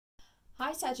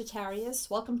Hi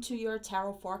Sagittarius, welcome to your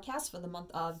tarot forecast for the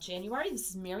month of January. This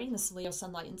is Mary and this is Leo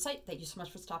Sunlight Insight. Thank you so much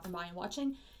for stopping by and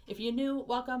watching. If you're new,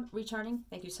 welcome, returning,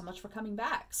 thank you so much for coming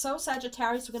back. So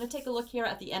Sagittarius, we're going to take a look here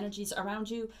at the energies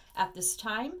around you at this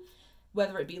time,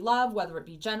 whether it be love, whether it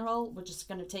be general. We're just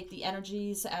going to take the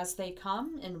energies as they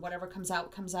come and whatever comes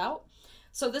out, comes out.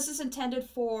 So this is intended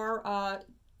for,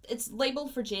 it's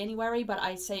labeled for January, but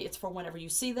I say it's for whenever you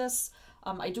see this.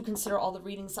 I do consider all the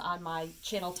readings on my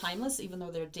channel timeless, even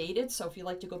though they're dated. So if you'd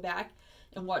like to go back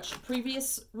and watch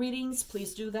previous readings,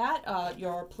 please do that.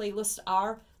 Your playlists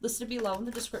are listed below in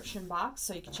the description box,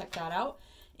 so you can check that out.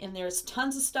 And there's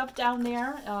tons of stuff down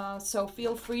there, so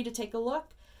feel free to take a look.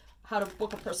 How to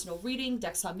book a personal reading,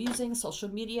 decks I'm using,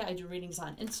 social media. I do readings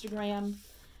on Instagram.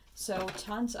 So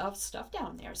tons of stuff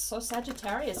down there. So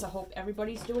Sagittarius, I hope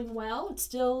everybody's doing well. It's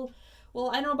still...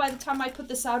 well, I don't know, by the time I put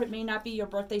this out, it may not be your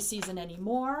birthday season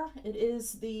anymore. It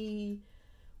is the,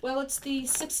 well, it's the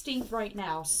 16th right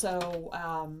now. So,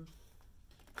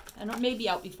 and it may be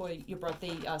out before your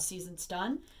birthday season's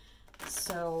done.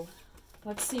 So,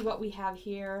 let's see what we have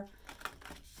here.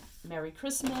 Merry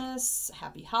Christmas,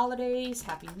 Happy Holidays,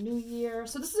 Happy New Year.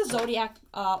 So this is a Zodiac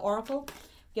Oracle.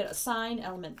 Get a sign,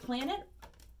 element, planet.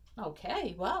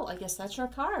 Okay, well, I guess that's your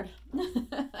card.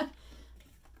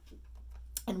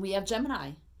 And we have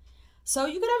Gemini. So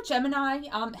you could have Gemini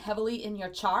heavily in your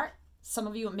chart. Some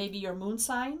of you, it may be your moon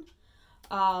sign.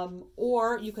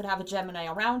 Or you could have a Gemini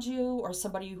around you or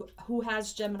somebody who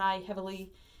has Gemini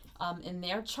heavily in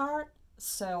their chart.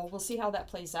 So we'll see how that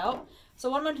plays out. So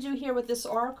what I'm going to do here with this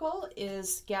oracle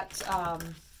is get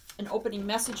an opening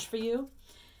message for you.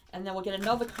 And then we'll get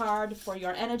another card for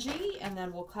your energy. And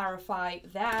then we'll clarify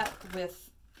that with...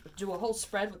 do a whole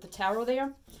spread with the tarot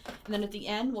there. And then at the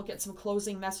end, we'll get some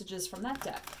closing messages from that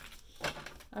deck.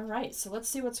 All right, so let's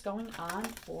see what's going on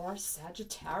for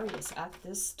Sagittarius at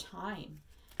this time.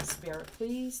 Spirit,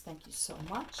 please. Thank you so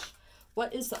much.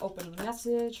 What is the opening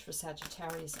message for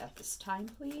Sagittarius at this time,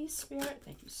 please, Spirit?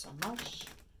 Thank you so much.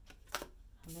 How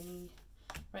many?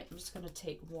 Right, I'm just going to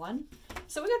take one.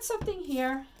 So we got something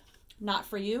here, not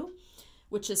for you,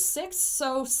 which is 6.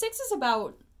 So 6 is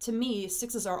about... to me,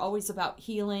 6s are always about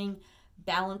healing,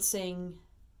 balancing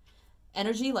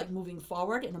energy, like moving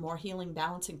forward in a more healing,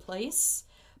 balancing place.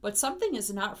 But something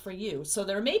is not for you. So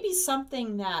there may be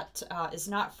something that is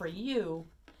not for you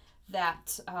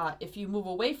that if you move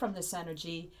away from this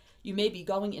energy, you may be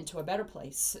going into a better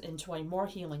place, into a more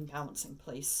healing, balancing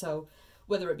place. So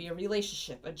whether it be a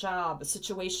relationship, a job, a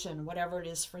situation, whatever it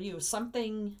is for you,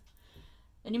 something...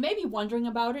 and you may be wondering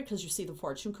about it because you see the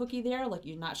fortune cookie there, like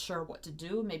you're not sure what to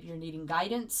do. Maybe you're needing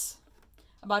guidance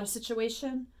about a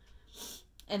situation.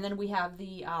 And then we have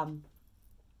the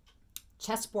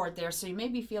chessboard there. So you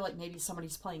maybe feel like maybe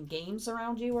somebody's playing games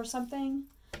around you or something.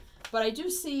 But I do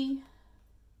see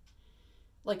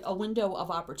like a window of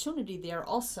opportunity there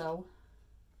also.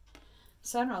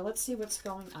 So I don't know. Let's see what's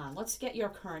going on. Let's get your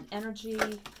current energy.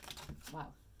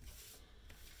 Wow.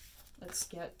 Let's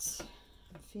get...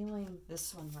 I'm feeling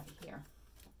this one right here.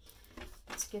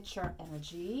 Let's get your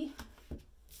energy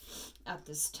at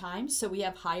this time. So we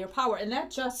have higher power. And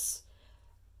that just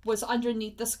was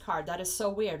underneath this card. That is so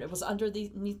weird. It was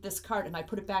underneath this card and I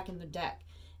put it back in the deck.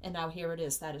 And now here it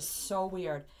is. That is so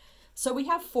weird. So we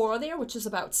have 4 there, which is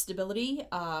about stability,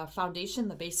 foundation,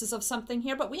 the basis of something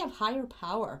here. But we have higher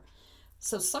power.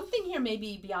 So something here may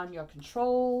be beyond your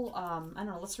control. I don't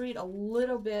know. Let's read a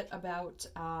little bit about...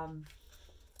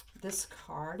 this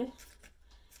card.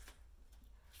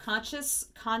 Conscious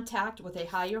contact with a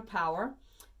higher power,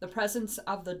 the presence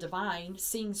of the divine,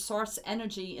 seeing source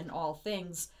energy in all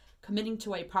things, committing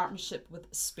to a partnership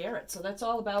with spirit. So that's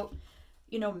all about,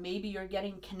 you know, maybe you're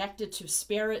getting connected to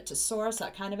spirit, to source,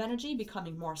 that kind of energy,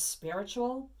 becoming more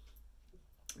spiritual.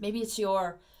 Maybe it's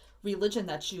your religion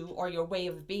that you, or your way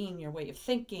of being, your way of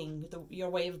thinking, your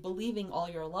way of believing all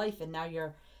your life, and now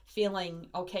you're feeling,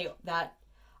 okay, that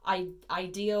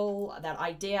ideal, that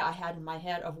idea I had in my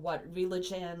head of what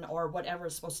religion or whatever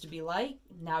is supposed to be like,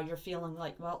 now you're feeling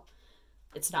like, well,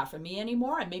 it's not for me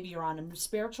anymore, and maybe you're on a new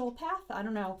spiritual path. I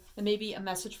don't know. It may be a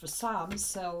message for some.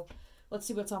 So let's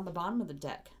see what's on the bottom of the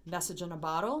deck. Message in a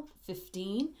bottle,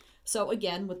 15. So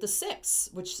again, with the 6,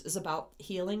 which is about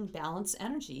healing, balance,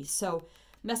 energy. So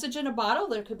message in a bottle,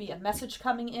 there could be a message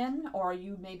coming in, or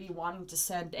you may be wanting to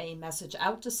send a message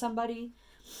out to somebody.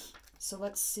 So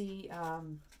let's see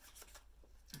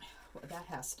what that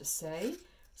has to say.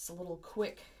 It's a little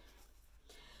quick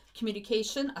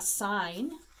communication, a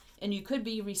sign, and you could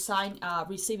be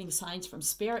receiving signs from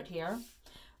spirit here.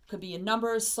 Could be in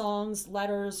numbers, songs,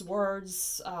 letters,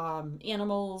 words,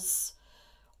 animals,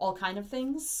 all kind of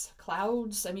things,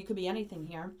 clouds. I mean, it could be anything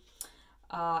here.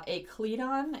 A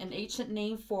Cledon, an ancient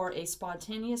name for a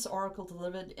spontaneous oracle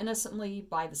delivered innocently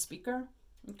by the speaker.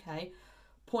 Okay.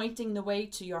 Pointing the way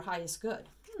to your highest good.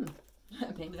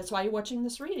 Maybe that's why you're watching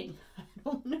this reading. I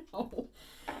don't know.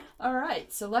 All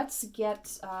right, so let's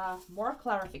get more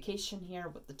clarification here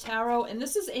with the tarot. And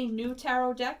this is a new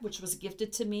tarot deck, which was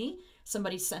gifted to me.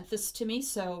 Somebody sent this to me,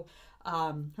 so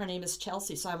her name is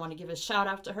Chelsea, so I want to give a shout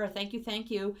out to her. Thank you, thank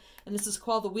you. And this is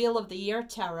called the Wheel of the Year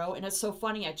Tarot. And it's so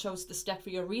funny, I chose this deck for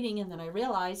your reading, and then I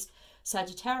realized,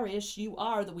 Sagittarius, you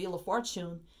are the Wheel of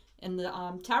Fortune in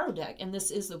the tarot deck. And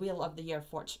this is the Wheel of the Year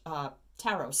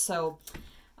Tarot. So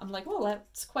I'm like, well,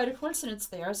 that's quite a coincidence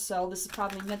there. So this is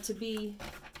probably meant to be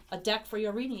a deck for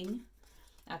your reading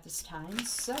at this time.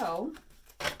 So,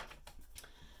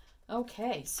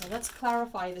 okay, so let's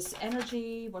clarify this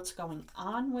energy. What's going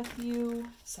on with you,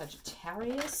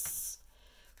 Sagittarius?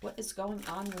 What is going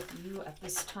on with you at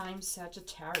this time,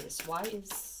 Sagittarius?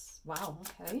 Wow,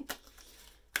 okay.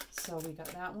 So we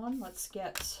got that one. Let's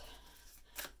get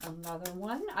another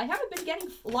one. I haven't been getting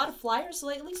a lot of flyers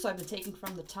lately, so I've been taking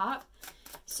from the top.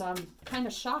 So I'm kind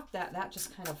of shocked that that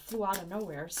just kind of flew out of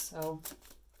nowhere. So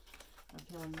I'm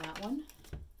feeling that one.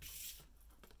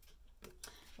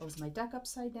 Oh, is my deck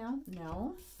upside down?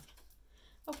 No.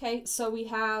 Okay, so we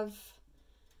have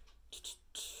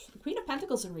the Queen of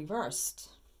Pentacles in reversed.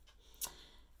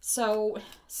 So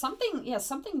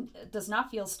something does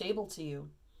not feel stable to you.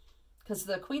 Because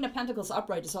the Queen of Pentacles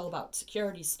upright is all about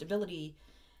security, stability,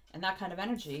 and that kind of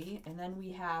energy. And then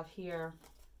we have here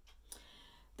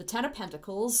the Ten of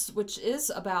Pentacles, which is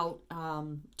about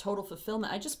total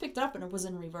fulfillment. I just picked it up and it was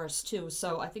in reverse too.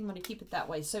 So I think I'm going to keep it that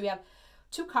way. So we have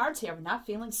two cards here, not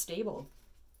feeling stable.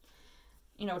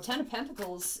 You know, Ten of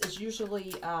Pentacles is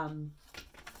usually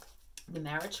the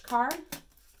marriage card.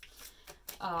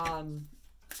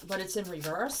 But it's in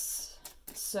reverse.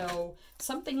 So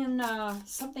something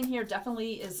here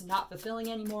definitely is not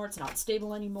fulfilling anymore. It's not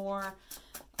stable anymore.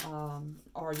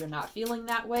 Or you're not feeling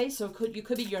that way. So you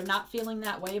could be you're not feeling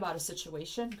that way about a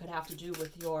situation. It could have to do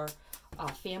with your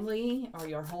family or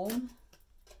your home.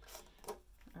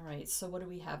 All right, so what do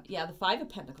we have? Yeah, the Five of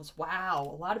Pentacles. Wow,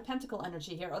 a lot of pentacle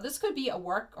energy here. Oh, this could be a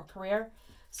work or career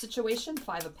situation.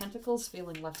 Five of Pentacles,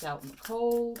 feeling left out in the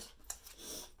cold.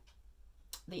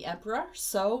 The Emperor,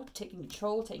 so taking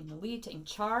control, taking the lead, taking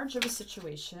charge of a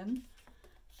situation.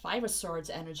 Five of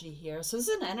Swords energy here. So this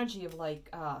is an energy of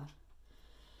like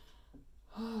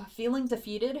feeling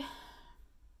defeated,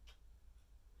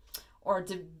 or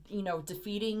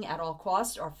defeating at all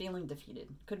costs, or feeling defeated.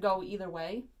 Could go either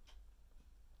way.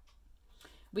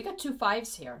 We got two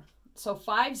fives here. So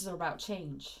fives are about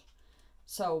change.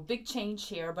 So big change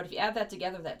here, but if you add that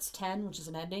together, that's 10, which is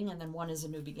an ending, and then 1 is a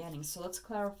new beginning. So let's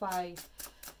clarify.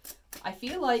 I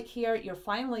feel like here you're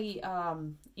finally,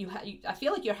 I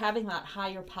feel like you're having that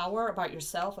higher power about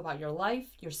yourself, about your life,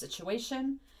 your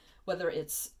situation, whether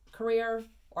it's career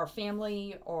or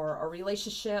family or a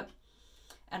relationship.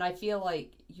 And I feel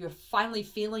like you're finally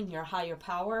feeling your higher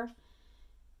power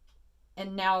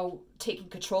and now taking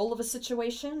control of a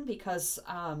situation, because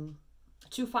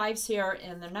two fives here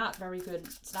and they're not very good.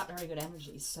 It's not very good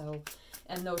energy. So,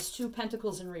 and those two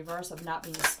pentacles in reverse of not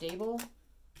being stable.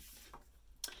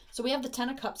 So we have the Ten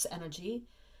of Cups energy.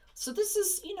 So this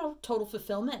is, total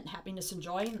fulfillment, happiness, and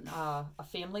joy in a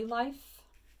family life.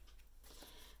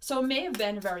 So it may have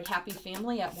been a very happy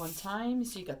family at one time.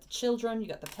 So you got the children, you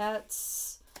got the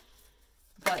pets.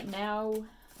 But now,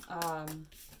 I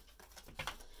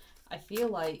feel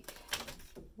like,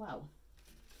 wow.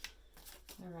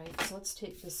 All right, so let's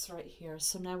take this right here.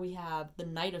 So now we have the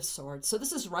Knight of Swords. So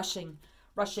this is rushing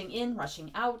in,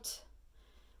 rushing out.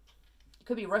 You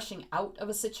could be rushing out of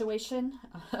a situation.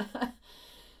 A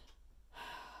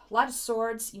lot of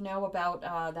swords, about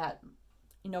that,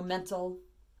 mental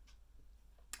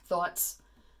thoughts.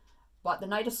 But the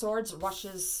Knight of Swords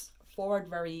rushes forward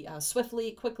very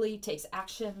swiftly, quickly, takes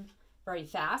action very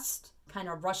fast, kind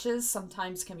of rushes,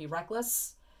 sometimes can be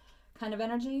reckless kind of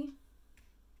energy.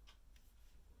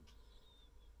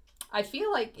 I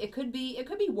feel like it could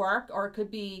be work, or it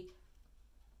could be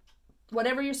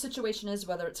whatever your situation is,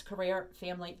 whether it's career,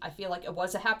 family. I feel like it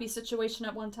was a happy situation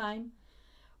at one time,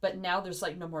 but now there's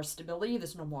like no more stability.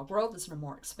 There's no more growth. There's no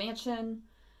more expansion.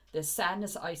 There's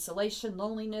sadness, isolation,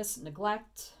 loneliness,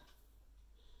 neglect,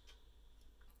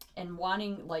 and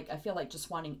wanting, I feel like just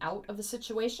wanting out of the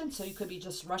situation. So you could be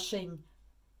just rushing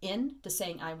in to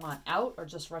saying, I want out, or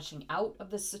just rushing out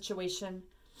of this situation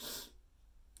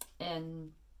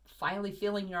and finally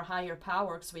feeling your higher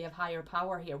power, because we have higher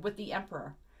power here with the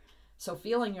Emperor. So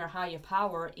feeling your higher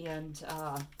power and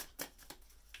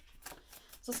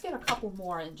So let's get a couple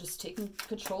more and just taking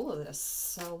control of this.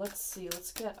 So let's see,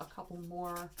 let's get a couple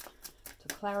more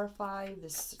to clarify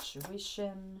this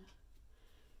situation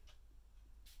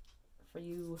for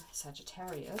you,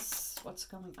 Sagittarius. What's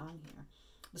going on here?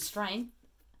 The strength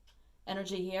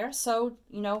energy here. So,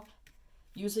 you know,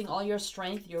 using all your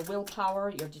strength, your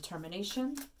willpower, your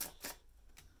determination.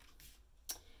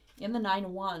 In the Nine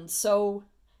of Wands. So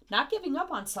not giving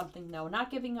up on something, though. Not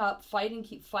giving up, fighting,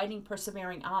 keep fighting,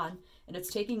 persevering on. And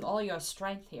it's taking all your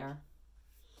strength here.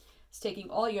 It's taking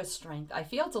all your strength. I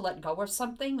feel to let go of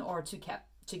something or to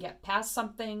get past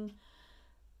something,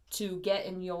 to get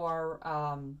in your,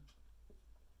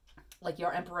 like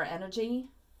your Emperor energy.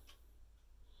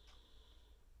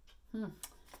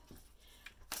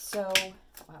 So,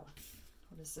 wow,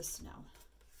 what is this now?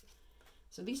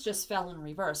 So these just fell in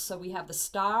reverse. So we have the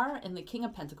Star and the King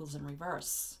of Pentacles in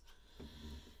reverse.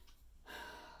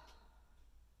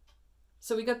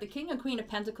 So we got the King and Queen of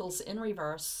Pentacles in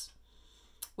reverse,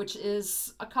 which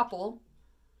is a couple.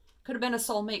 Could have been a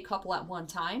soulmate couple at one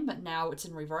time, but now it's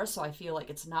in reverse, so I feel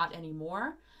like it's not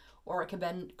anymore. Or it could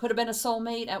have been a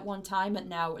soulmate at one time, but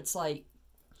now it's like,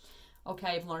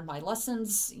 okay, I've learned my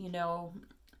lessons, you know,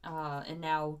 and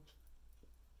now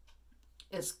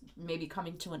it's maybe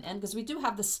coming to an end, because we do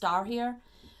have the Star here,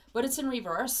 but it's in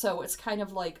reverse, so it's kind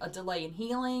of like a delay in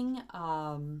healing,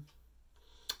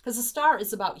 because the Star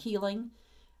is about healing,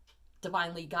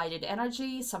 divinely guided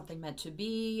energy, something meant to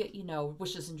be, you know,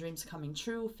 wishes and dreams coming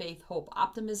true, faith, hope,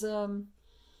 optimism.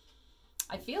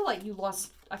 I feel like you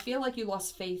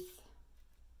lost faith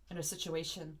in a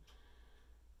situation,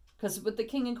 because with the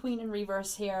King and Queen in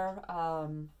reverse here,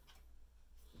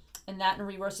 and that in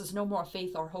reverse is no more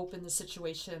faith or hope in the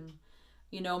situation.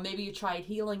 You know, maybe you tried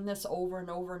healing this over and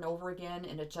over and over again,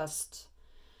 and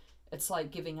it's like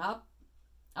giving up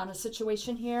on a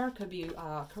situation here. Could be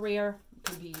career,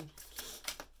 could be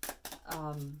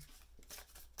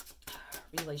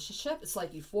relationship. It's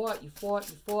like you fought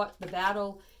the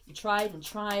battle. You tried and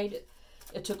tried.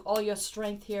 It took all your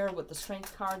strength here with the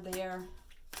Strength card there.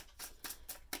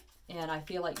 And I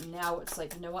feel like now it's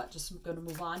like, you know what, just going to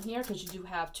move on here, because you do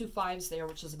have 2 5s there,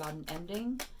 which is about an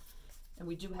ending. And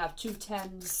we do have 2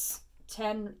 10s,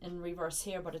 10 in reverse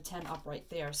here, but a 10 upright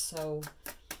there. So,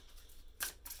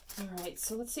 all right,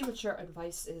 so let's see what your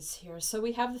advice is here. So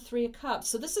we have the 3 of Cups.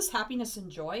 So this is happiness and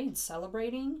joy and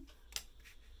celebrating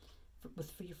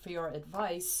for your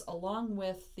advice, along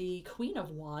with the Queen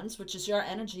of Wands, which is your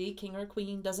energy, king or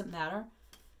queen, doesn't matter.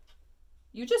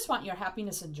 You just want your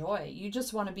happiness and joy. You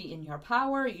just want to be in your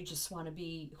power. You just want to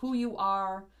be who you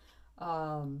are.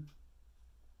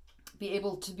 Be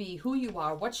able to be who you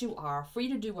are, what you are, free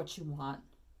to do what you want.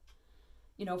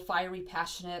 You know, fiery,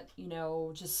 passionate, you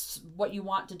know, just what you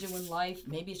want to do in life.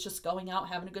 Maybe it's just going out,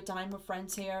 having a good time with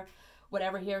friends here,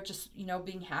 whatever here, just, you know,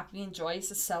 being happy and joyous,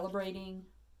 celebrating.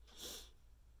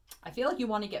 I feel like you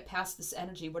want to get past this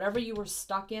energy. Whatever you were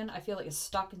stuck in, I feel like it's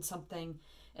stuck in something.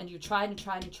 And you tried and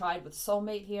tried and tried with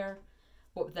soulmate here.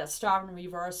 But with that Star in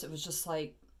reverse, it was just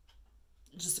like,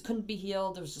 it couldn't be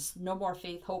healed. There was just no more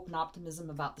faith, hope, and optimism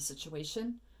about the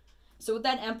situation. So with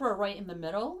that Emperor right in the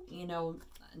middle, you know,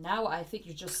 now I think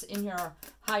you're just in your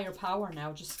higher power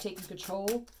now, just taking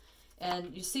control.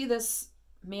 And you see this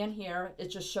man here, it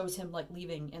just shows him like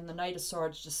leaving. And the Knight of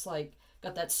Swords just like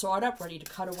got that sword up, ready to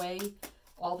cut away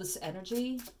all this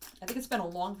energy. I think it's been a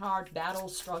long, hard battle,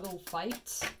 struggle,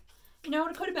 fight. You know,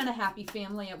 it could have been a happy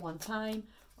family at one time,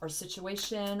 or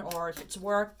situation, or if it's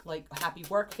work, like a happy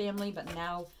work family, but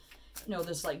now, you know,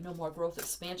 there's like no more growth,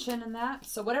 expansion in that.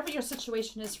 So whatever your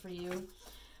situation is for you,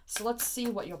 so let's see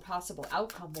what your possible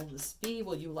outcome will this be.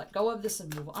 Will you let go of this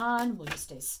and move on? Will you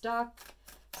stay stuck?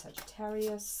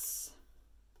 Sagittarius.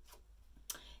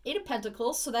 8 of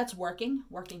Pentacles, so that's working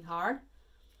hard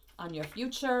on your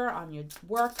future, on your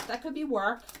work. That could be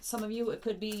work. Some of you, it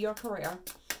could be your career.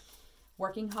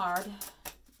 Working hard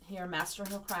here,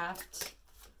 mastering a craft.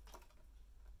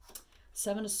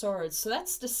 7 of Swords. So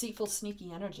that's deceitful,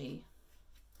 sneaky energy.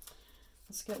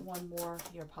 Let's get one more,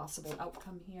 your possible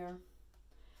outcome here.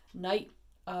 Knight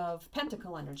of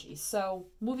Pentacle energy. So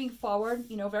moving forward,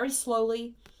 you know, very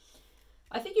slowly.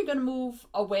 I think you're going to move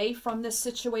away from this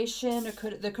situation.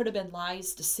 There could have been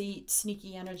lies, deceit,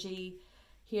 sneaky energy.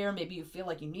 Here, maybe you feel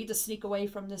like you need to sneak away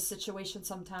from this situation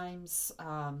sometimes.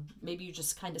 Maybe you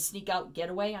just kind of sneak out, get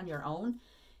away on your own,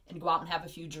 and go out and have a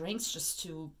few drinks just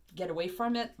to get away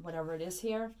from it, whatever it is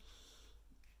here.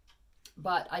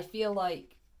 But I feel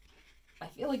like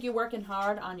you're working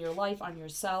hard on your life, on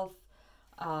yourself,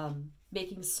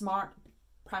 making smart,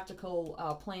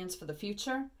 practical plans for the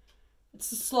future.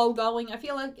 It's slow going. I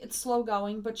feel like it's slow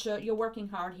going, but you're working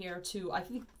hard here too. I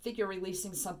think you're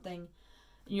releasing something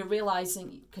You're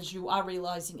realizing, because you are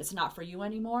realizing it's not for you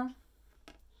anymore.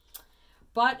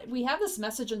 But we have this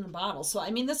message in the bottle. So,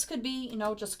 I mean, this could be, you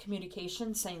know, just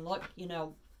communication saying, look, you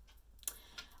know,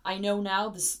 I know now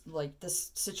this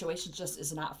situation just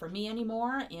is not for me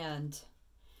anymore. And,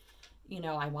 you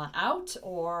know, I want out.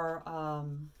 Or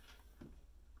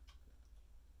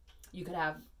you could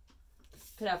have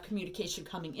communication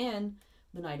coming in.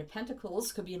 The Knight of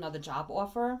Pentacles could be another job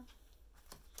offer.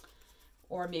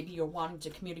 Or maybe you're wanting to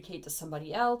communicate to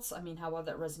somebody else. I mean, however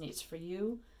that resonates for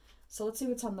you. So let's see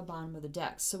what's on the bottom of the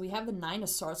deck. So we have the Nine of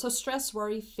Swords. So stress,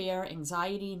 worry, fear,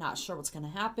 anxiety, not sure what's going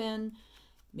to happen.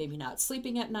 Maybe not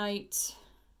sleeping at night.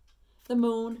 The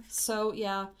Moon. So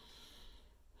yeah,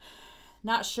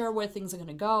 not sure where things are going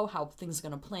to go, how things are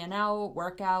going to plan out,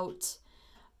 work out.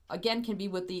 Again, can be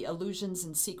with the illusions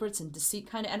and secrets and deceit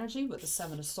kind of energy with the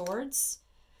Seven of Swords.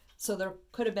 So there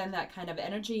could have been that kind of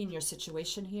energy in your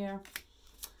situation here.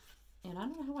 And I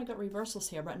don't know how I got reversals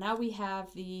here, but now we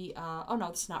have the, oh no,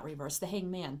 it's not reverse, the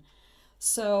Hangman.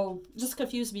 So, just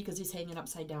confused me because he's hanging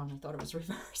upside down. I thought it was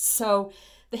reversed. So,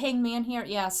 the Hangman here,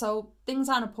 yeah, so things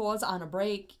on a pause, on a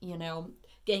break, you know,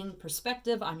 gaining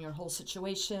perspective on your whole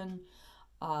situation,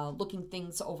 looking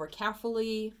things over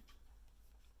carefully,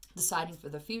 deciding for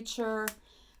the future.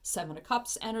 Seven of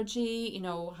Cups energy, you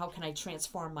know, how can I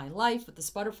transform my life with this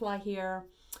butterfly here?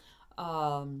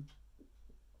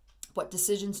 What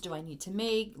decisions do I need to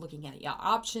make? Looking at your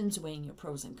options, weighing your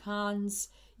pros and cons,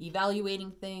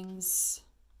 evaluating things.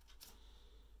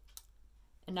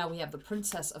 And now we have the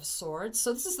Princess of Swords.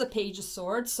 So this is the Page of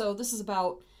Swords. So this is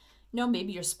about, you know,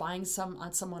 maybe you're spying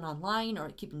on someone online or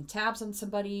keeping tabs on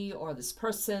somebody or this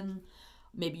person.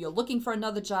 Maybe you're looking for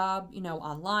another job, you know,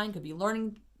 online. Could be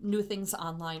learning new things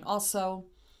online also.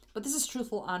 But this is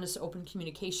truthful, honest, open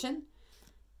communication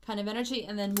kind of energy.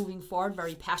 And then moving forward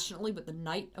very passionately with the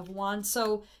Knight of Wands.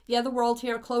 So yeah, the World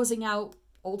here, closing out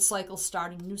old cycles,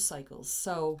 starting new cycles.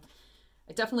 So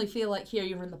I definitely feel like here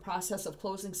you're in the process of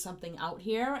closing something out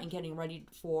here and getting ready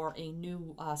for a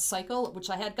new cycle,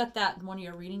 which I had got that in one of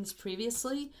your readings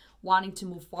previously, wanting to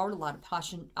move forward, a lot of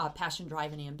passion,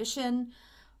 drive, and ambition.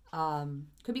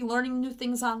 Could be learning new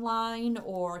things online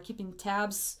or keeping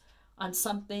tabs on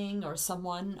something or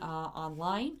someone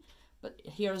online. But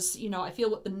here's, you know, I feel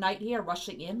with the Knight here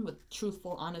rushing in with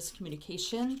truthful, honest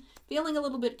communication, feeling a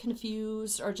little bit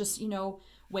confused or just, you know,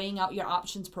 weighing out your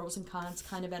options, pros and cons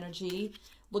kind of energy,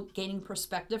 gaining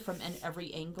perspective from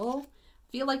every angle.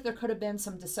 Feel like there could have been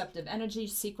some deceptive energy,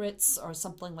 secrets, or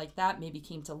something like that maybe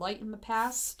came to light in the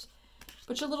past.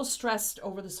 But you're a little stressed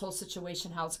over this whole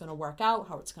situation, how it's going to work out,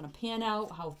 how it's going to pan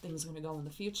out, how things are going to go in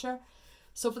the future.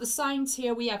 So for the signs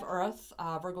here, we have Earth,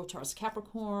 Virgo, Taurus,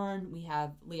 Capricorn. We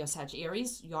have Leo,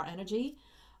 Sagittarius, your energy.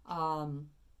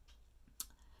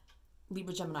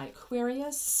 Libra, Gemini,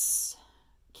 Aquarius.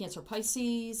 Cancer,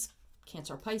 Pisces.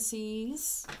 Cancer,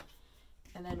 Pisces.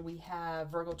 And then we have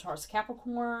Virgo, Taurus,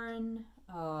 Capricorn.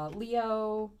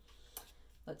 Leo.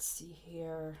 Let's see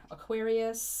here.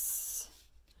 Aquarius.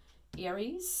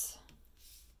 Aries.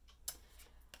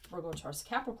 Virgo, Taurus,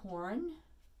 Capricorn.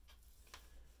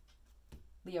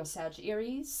 Leo,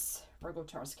 Sagittarius, Virgo,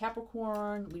 Taurus,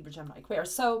 Capricorn, Libra, Gemini,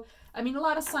 Aquarius. So, I mean, a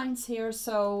lot of signs here.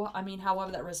 So, I mean,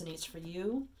 however that resonates for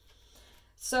you.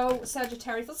 So,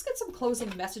 Sagittarius, let's get some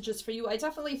closing messages for you. I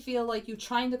definitely feel like you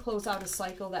trying to close out a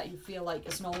cycle that you feel like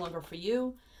is no longer for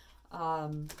you.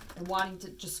 And wanting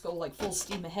to just go like full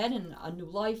steam ahead in a new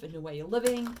life, a new way of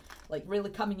living. Like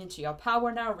really coming into your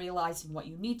power now, realizing what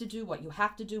you need to do, what you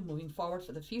have to do, moving forward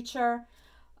for the future.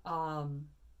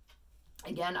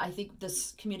 Again, I think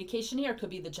this communication here could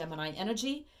be the Gemini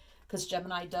energy, because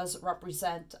Gemini does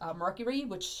represent Mercury,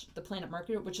 the planet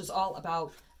Mercury, which is all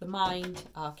about the mind,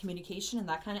 communication, and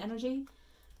that kind of energy.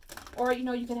 Or, you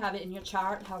know, you could have it in your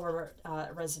chart, however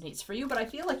it resonates for you. But I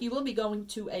feel like you will be going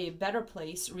to a better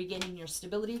place, regaining your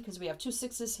stability, because we have 2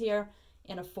 6s here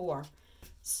and a 4.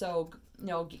 So, you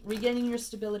know, regaining your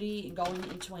stability and going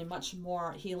into a much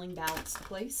more healing, balanced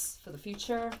place for the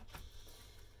future.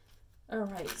 All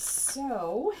right,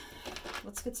 so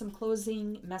let's get some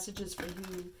closing messages for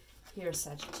you here,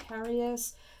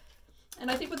 Sagittarius.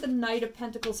 And I think with the Knight of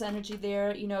Pentacles energy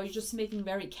there, you know, you're just making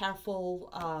very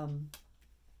careful,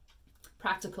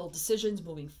 practical decisions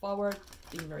moving forward,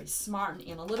 being very smart and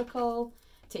analytical,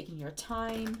 taking your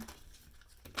time.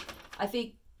 I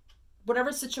think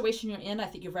whatever situation you're in, I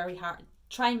think you're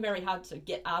trying very hard to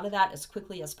get out of that as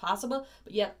quickly as possible,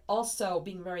 but yet also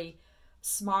being very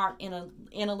smart and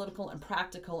analytical and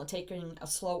practical and taking a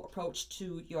slow approach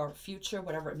to your future,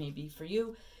 whatever it may be for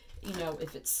you. You know,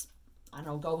 if it's, I don't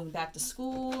know, going back to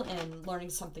school and learning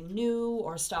something new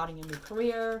or starting a new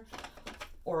career,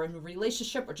 or a new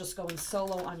relationship, or just going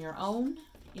solo on your own.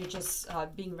 You're just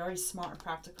being very smart and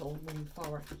practical moving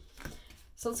forward.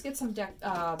 So let's get some deck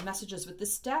messages with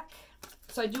this deck.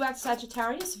 So I do ask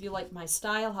Sagittarius, if you like my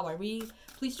style, how I read,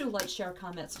 please do like, share,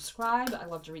 comment, subscribe. I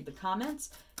love to read the comments.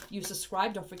 If you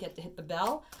subscribe, don't forget to hit the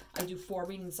bell. I do 4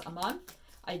 readings a month.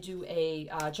 I do a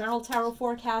general tarot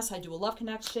forecast. I do a love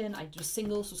connection. I do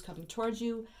singles, who's coming towards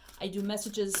you. I do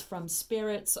messages from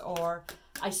spirits, or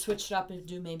I switch it up and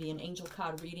do maybe an angel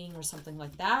card reading or something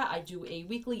like that. I do a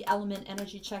weekly element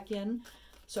energy check-in.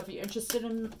 So if you're interested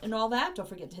in all that, don't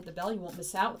forget to hit the bell. You won't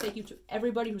miss out. Thank you to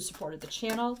everybody who supported the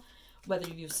channel, whether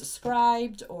you've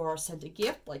subscribed or sent a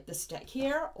gift like this deck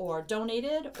here, or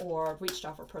donated, or reached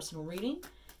out for personal reading.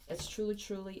 It's truly,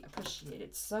 truly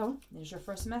appreciated. So there's your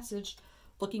first message.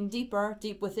 Looking deeper,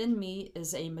 deep within me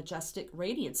is a majestic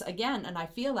radiance. Again, and I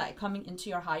feel that coming into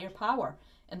your higher power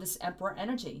and this Emperor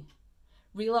energy.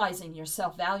 Realizing your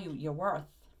self-value, your worth.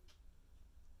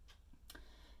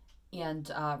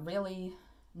 And really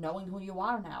knowing who you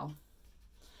are now.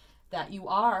 That you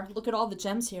are, look at all the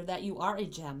gems here, that you are a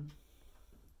gem.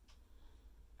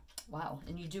 Wow,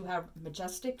 and you do have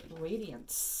majestic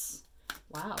radiance.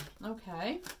 Wow,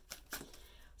 okay.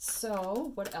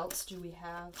 So, what else do we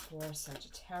have for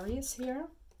Sagittarius here?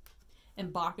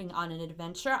 Embarking on an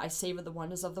adventure. I savor the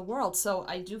wonders of the world. So,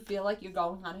 I do feel like you're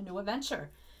going on a new adventure.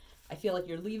 I feel like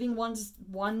you're leaving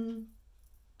one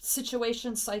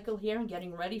situation cycle here and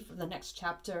getting ready for the next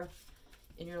chapter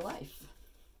in your life.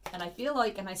 And I feel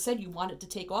like, and I said you want it to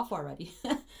take off already.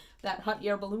 That hot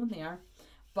air balloon there.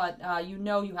 But you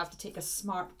know you have to take a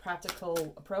smart,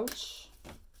 practical approach.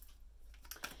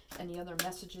 Any other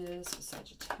messages for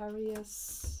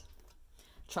Sagittarius?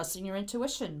 Trusting your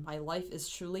intuition. My life is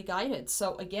truly guided.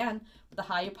 So again, the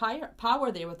higher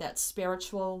power there with that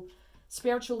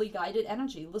spiritually guided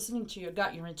energy. Listening to your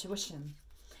gut, your intuition.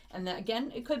 And then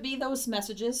again, it could be those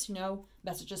messages, you know,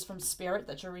 messages from spirit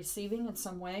that you're receiving in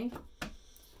some way.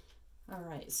 All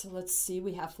right, so let's see.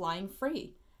 We have flying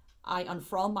free. I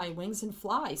unfurl my wings and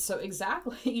fly. So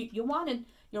exactly, you're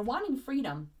wanting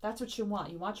freedom. That's what you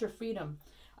want. You want your freedom.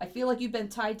 I feel like you've been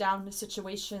tied down in a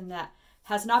situation that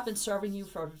has not been serving you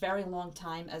for a very long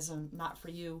time, as in not for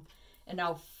you. And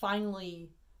now finally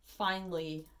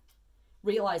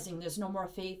realizing there's no more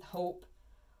faith, hope,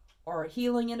 or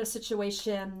healing in a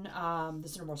situation.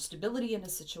 There's no more stability in a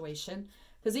situation.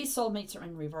 Because these soulmates are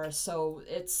in reverse. So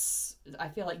it's, I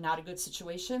feel like, not a good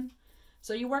situation.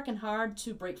 So you're working hard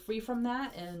to break free from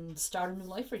that and start a new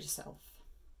life for yourself.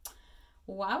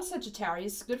 Wow,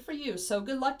 Sagittarius, good for you. So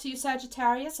good luck to you,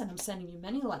 Sagittarius, and I'm sending you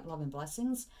many light, love, and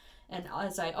blessings. And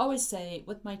as I always say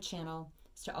with my channel,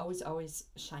 is to always, always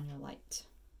shine your light.